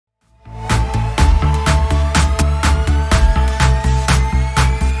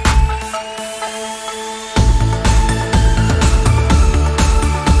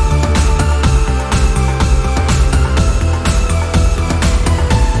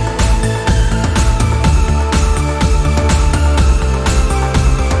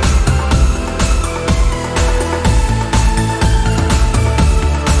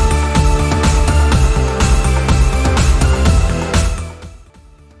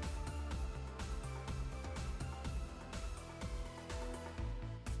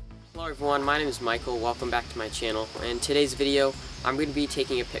everyone, my name is Michael. Welcome back to my channel. In today's video, I'm going to be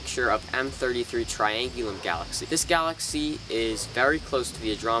taking a picture of M33 Triangulum galaxy. This galaxy is very close to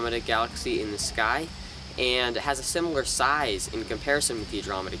the Andromeda galaxy in the sky, and it has a similar size in comparison with the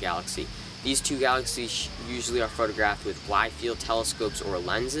Andromeda galaxy. These two galaxies usually are photographed with wide-field telescopes or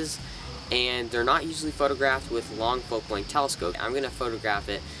lenses, and they're not usually photographed with long focal length telescopes. I'm going to photograph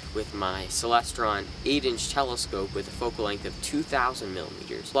it with my Celestron 8-inch telescope with a focal length of 2,000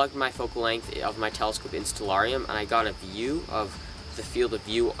 millimeters. Plugged my focal length of my telescope in Stellarium, and I got a view of the field of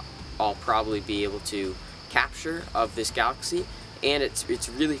view I'll probably be able to capture of this galaxy, and it's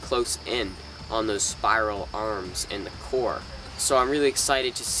really close in on those spiral arms and the core. So I'm really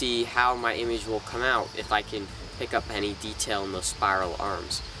excited to see how my image will come out if I can pick up any detail in those spiral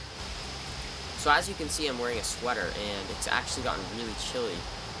arms. So as you can see, I'm wearing a sweater, and it's actually gotten really chilly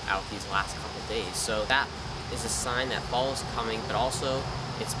out these last couple days. So that is a sign that fall is coming, but also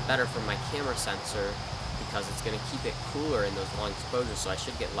it's better for my camera sensor because it's going to keep it cooler in those long exposures, so I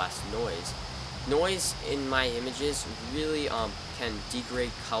should get less noise. Noise in my images really can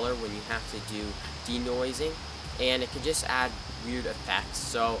degrade color when you have to do denoising, and it can just add weird effects.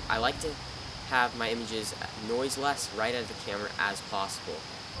 So I like to have my images noiseless right at the camera as possible.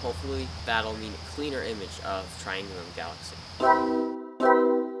 Hopefully that'll mean a cleaner image of Triangulum galaxy.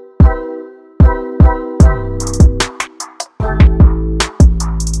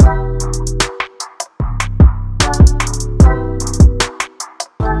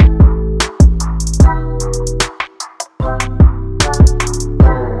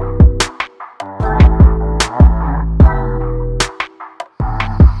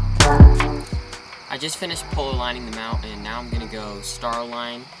 I just finished polar lining them out, and now I'm going to go star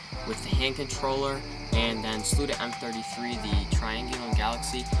line with the hand controller and then salute M33, the Triangulum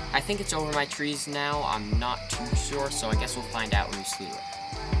galaxy. I think it's over my trees now. I'm not too sure, so I guess we'll find out when we salute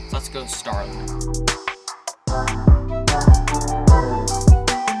it. So let's go star line.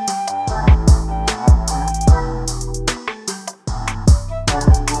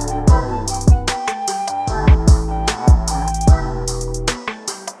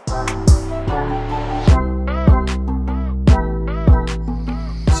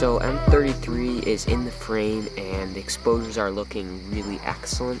 So M33 is in the frame, and the exposures are looking really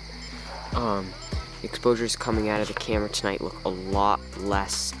excellent. The exposures coming out of the camera tonight look a lot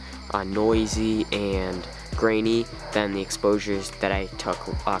less noisy and grainy than the exposures that I took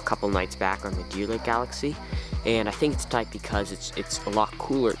a couple nights back on the Deer Lake galaxy. And I think it's tight because it's a lot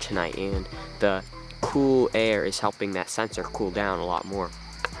cooler tonight, and the cool air is helping that sensor cool down a lot more.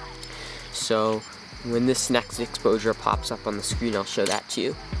 So when this next exposure pops up on the screen, I'll show that to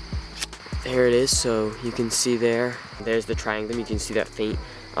you. There it is, so you can see there's the Triangulum. You can see that faint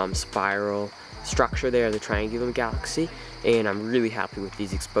spiral structure there, the Triangulum galaxy, and I'm really happy with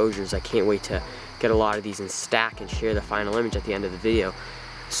these exposures. I can't wait to get a lot of these in stack and share the final image at the end of the video,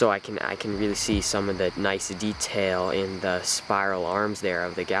 so I can really see some of the nice detail in the spiral arms there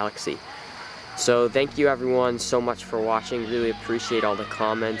of the galaxy. So thank you everyone so much for watching. Really appreciate all the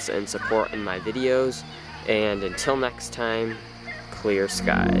comments and support in my videos, and until next time, clear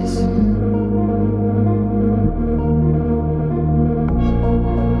skies.